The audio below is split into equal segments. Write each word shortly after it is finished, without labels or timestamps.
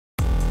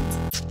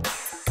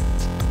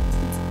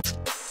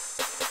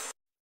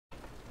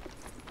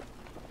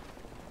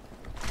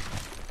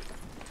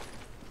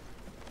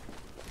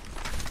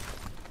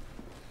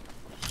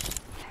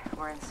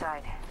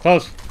inside.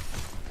 Close.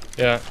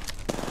 Yeah.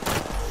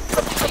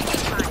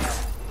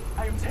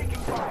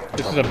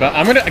 This is about.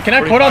 I'm gonna. Can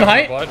I put on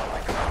height? Yeah,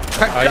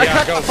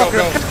 go.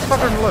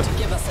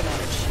 Give us an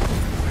edge.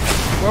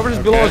 Whoever's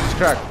below us is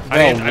cracked.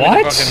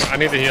 What? I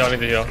need to heal.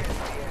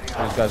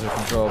 These guys are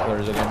control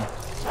players again.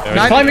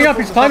 He's climbing up.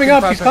 He's climbing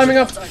up. He's climbing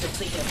up.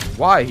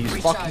 Why? He's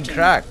fucking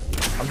cracked.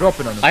 I'm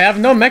dropping on him. I have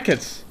no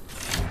mechits.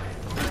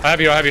 I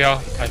have you. I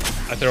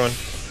threw one.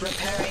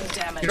 Repairing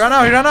damage. He ran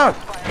out.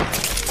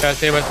 Yeah, I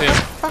see him.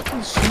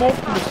 Fucking smoke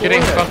from the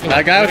Getting floor. fucking.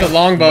 That guy with the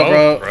longbow,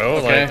 bro. Okay.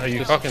 Okay. Like, are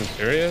you fucking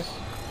serious?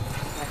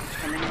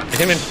 I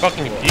came in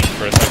fucking peak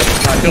for a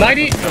second.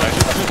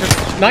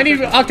 90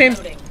 octane.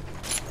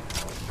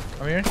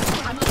 I'm here.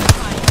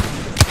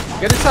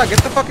 Get inside.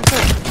 Get the fucking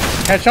thing.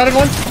 Headshotted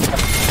one.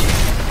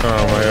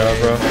 Oh my god,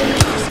 bro.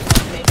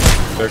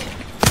 Sick.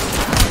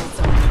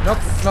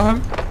 Nope, not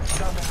him.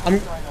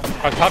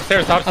 Top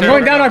stairs. I'm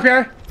going down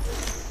RPR.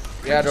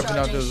 Yeah, dropping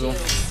down too as well.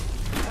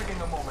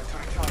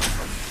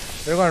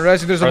 They're going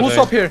resi. There's a boost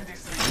up here.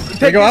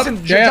 Take go this up?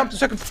 and Yeah. jump to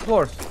second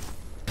floor.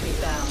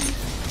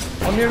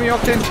 I'm near me,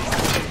 Octane.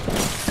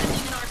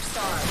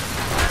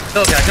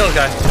 Kill the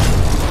guy.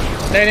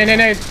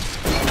 Nade.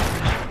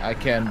 I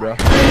can, bro.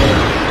 They're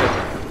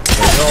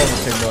all in the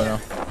same door now.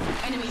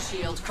 Enemy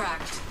shield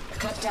cracked.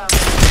 Cut down.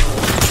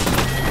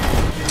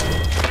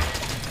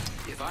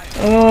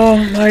 Oh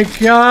my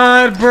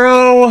god,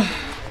 bro.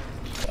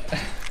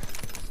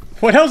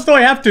 What else do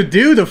I have to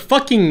do to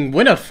fucking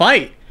win a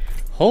fight?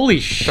 Holy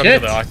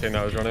shit. The octane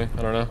I was running.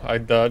 I don't know. I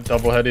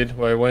double-headed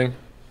my wing.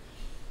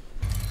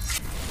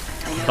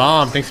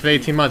 Bomb, thanks for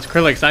 18 months.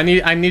 Krillix, I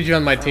need you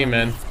on my team,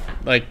 man.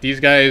 Like, these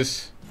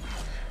guys,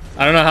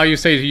 I don't know how you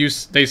say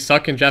they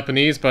suck in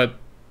Japanese, but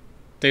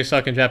they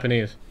suck in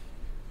Japanese.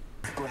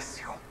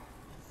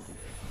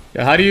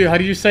 Yeah, how do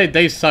you say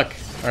they suck,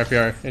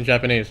 RPR, in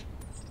Japanese?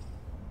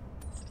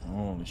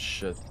 Holy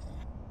shit.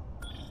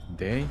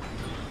 They?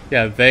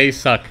 Yeah, they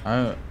suck. I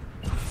don't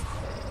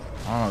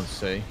know what to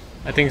say.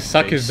 I think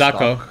suck They is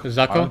Zako.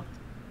 suck. Zako?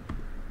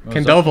 No,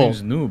 Kendovo. Zako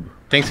means noob.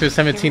 Thanks for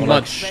 17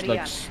 months.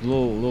 Like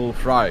little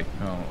fry.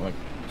 No, like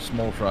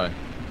small fry. I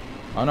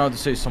don't know how to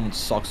say someone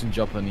sucks in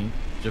Japanese.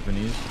 I don't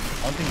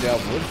think they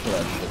have words for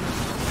that shit.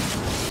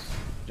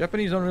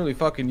 Japanese don't really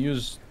fucking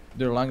use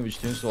their language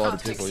to insult other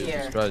people. You're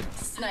just surprised.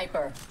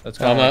 Sniper. That's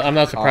Well, I'm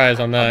not surprised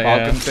on that. A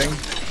Balkan Yeah. thing.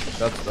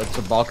 That's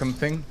a Balkan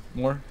thing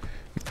more.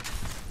 I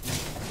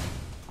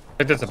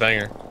think that's a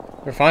banger.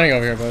 We're fighting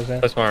over here, boys. Yeah.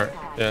 That's smart.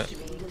 Yeah.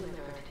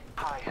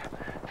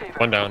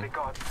 One down.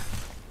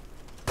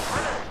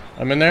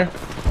 I'm in there.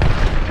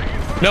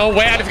 No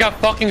way! I just got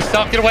fucking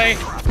stuck. Get away!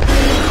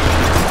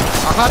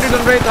 100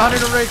 on rate.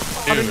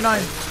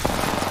 109.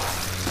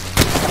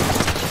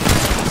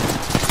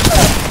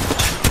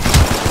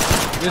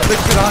 Just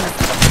fix it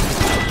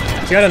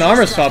 100. You got an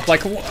armor swap.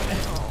 Like,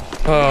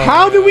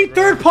 how do we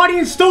third party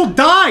and still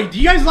die? Do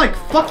you guys like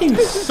fucking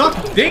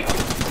suck dick?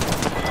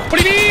 What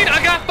do you mean?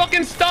 I got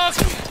fucking stuck!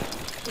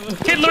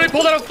 Kid literally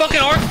pulled out a fucking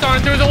arc star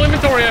and threw his whole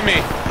inventory at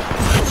me.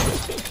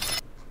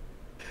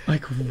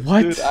 Like,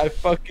 what? Dude, I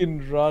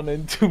fucking run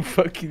into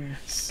fucking.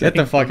 Get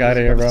the fuck out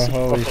of here, bro.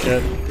 Holy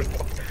shit.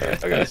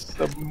 I got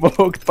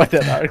smoked by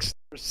that arc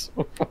star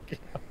so fucking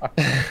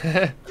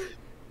hard.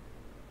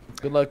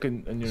 Good luck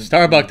in your.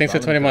 Starbuck, thanks for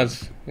 20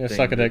 months. You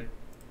suck a dick.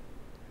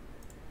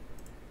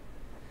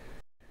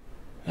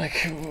 Like,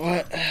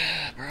 what,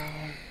 bro?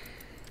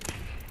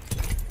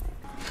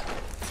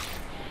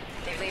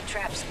 They laid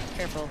traps.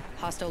 Careful.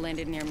 Hostile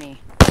landed near me.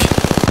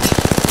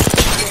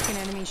 Broken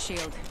enemy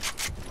shield.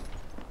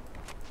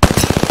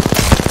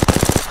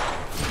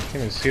 Can't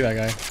even see that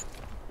guy.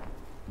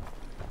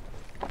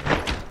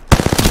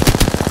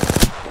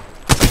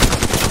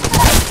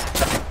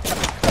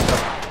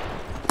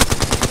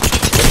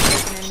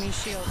 Broken enemy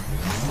shield.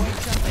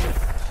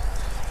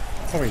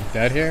 Are we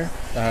dead here?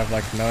 I have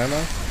like no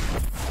ammo.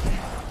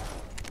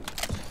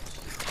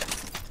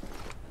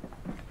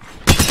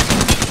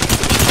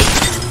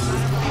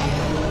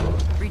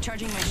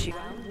 Recharging my shield.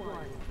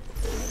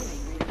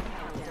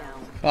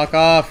 Fuck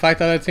off, fight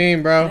the other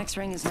team, bro. Next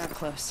ring is not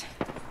close.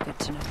 Good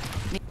to know.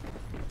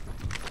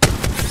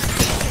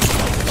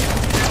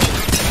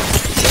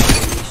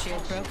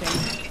 Shield broken.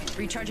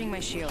 Recharging my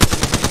shield.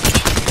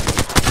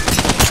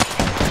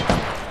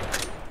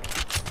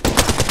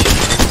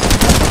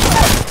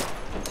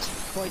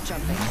 Void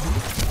jumping.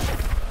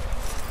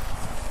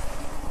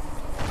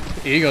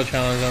 The ego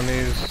challenge on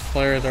these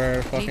players are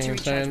Need fucking to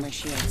recharge insane. my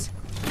shields.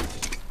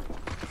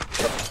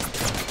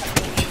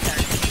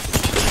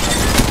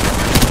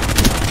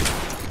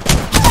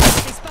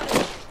 They spotted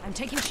me. I'm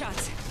taking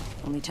shots.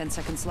 Only 10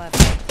 seconds left.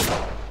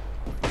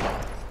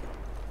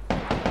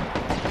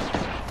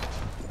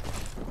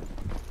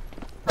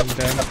 I'm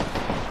dead.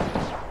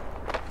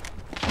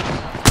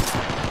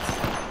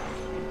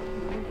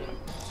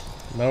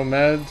 No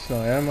meds,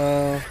 no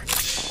ammo.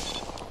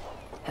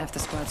 Half the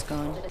squad's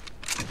gone.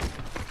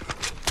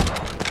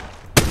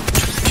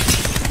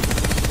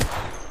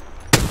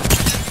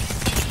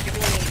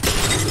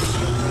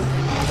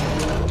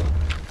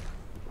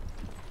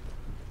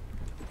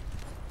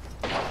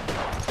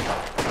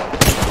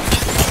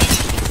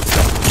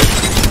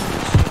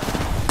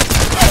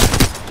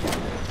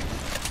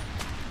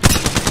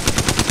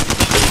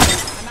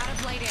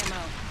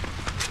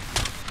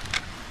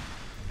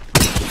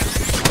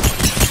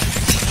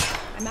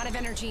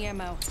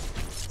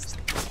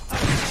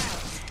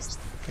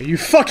 Are you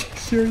fucking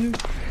serious?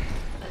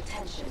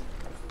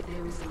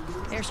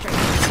 Airstrike.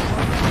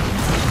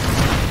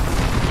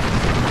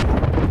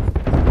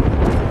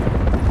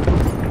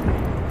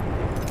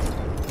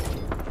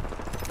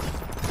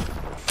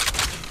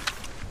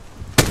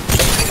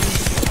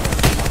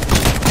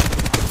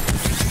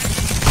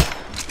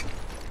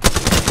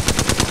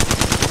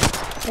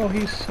 Oh,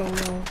 he's so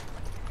low.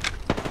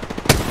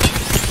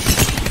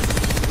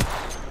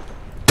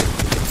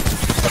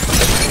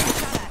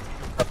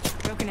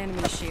 Broken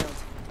enemy shield.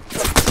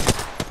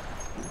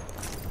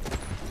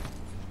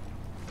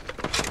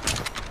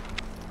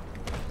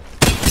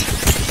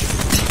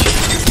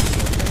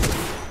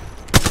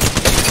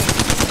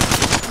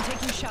 I'm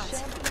taking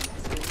shots.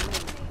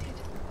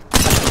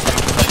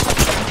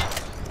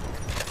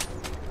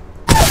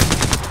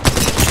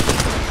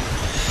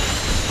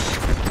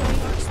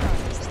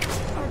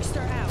 Arc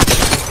star out.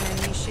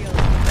 Enemy shield.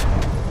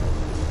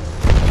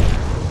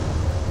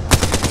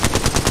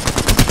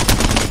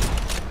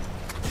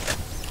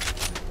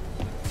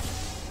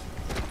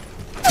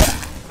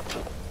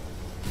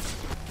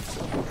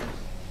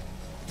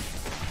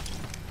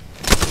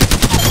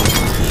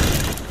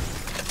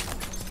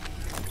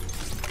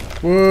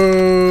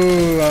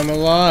 Woo! I'm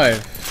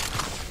alive.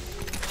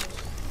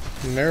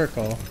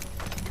 Miracle.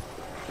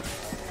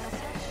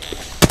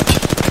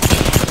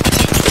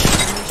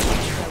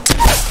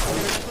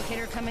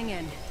 Replicator coming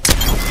in.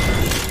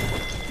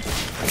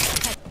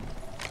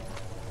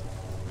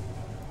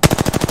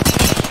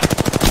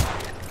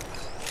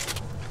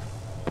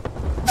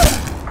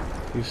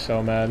 He's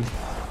so mad.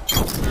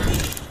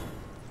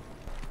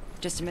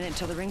 Just a minute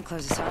until the ring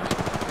closes, huh?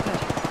 Good.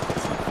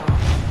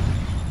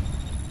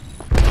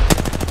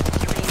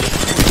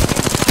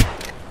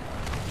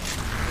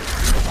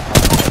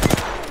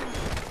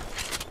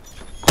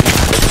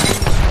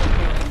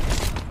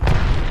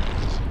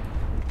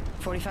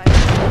 45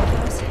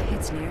 close.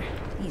 It's near.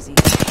 Easy.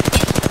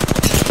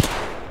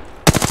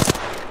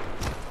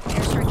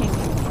 Airstriking.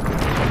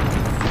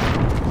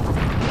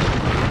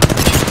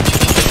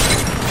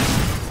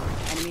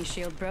 Enemy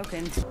shield broken.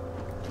 Enemy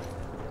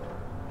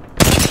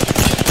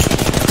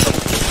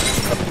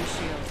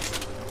shield.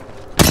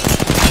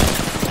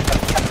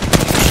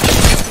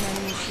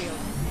 Enemy shield.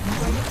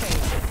 Going to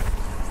phase.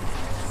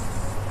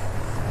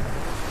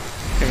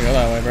 Can't go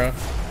that way, bro.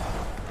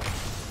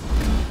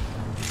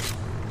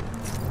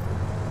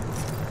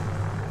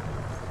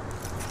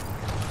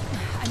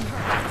 I'm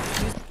hurt.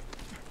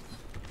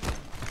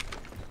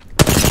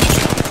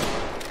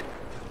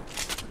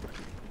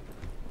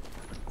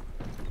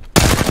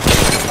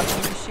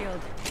 Enemy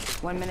shield.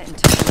 1 minute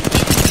until.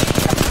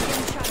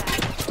 Getting shot at.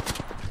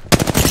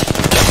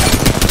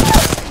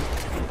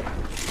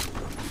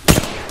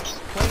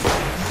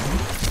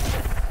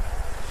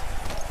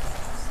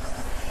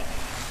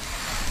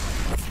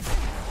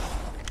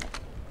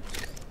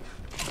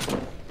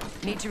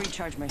 Need to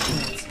recharge my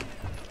shields.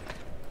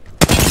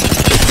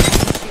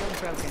 Shield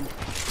broken.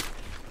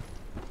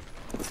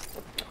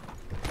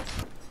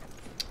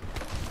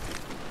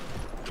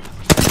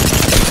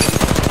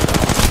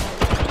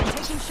 I'm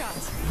taking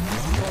shots.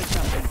 Boy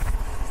jumping.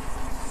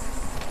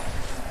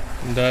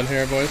 I'm done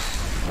here, boys.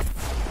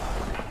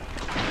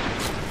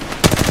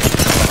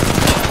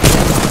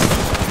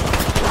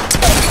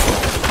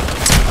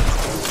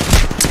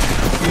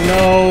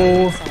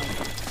 No.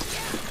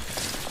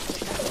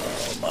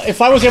 If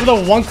I was able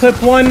to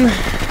one-clip one...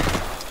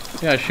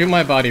 Yeah, shoot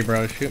my body,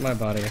 bro. Shoot my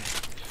body.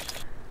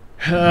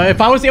 If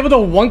I was able to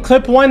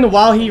one-clip one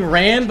while he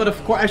ran, but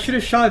of course I should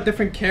have shot a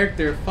different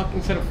character.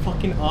 Instead of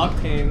fucking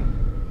Octane.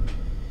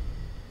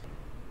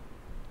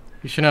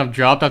 You shouldn't have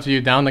dropped after you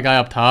downed the guy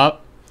up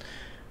top.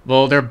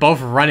 Well, they're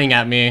both running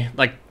at me.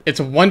 Like, it's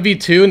a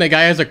 1v2 and the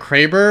guy has a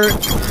Kraber.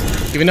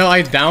 Even though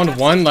I downed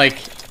one, like...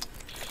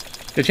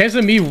 The chance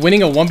of me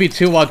winning a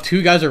 1v2 while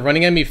two guys are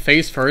running at me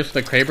face first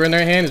with a Kraber in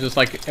their hand is just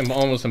like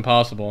almost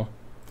impossible.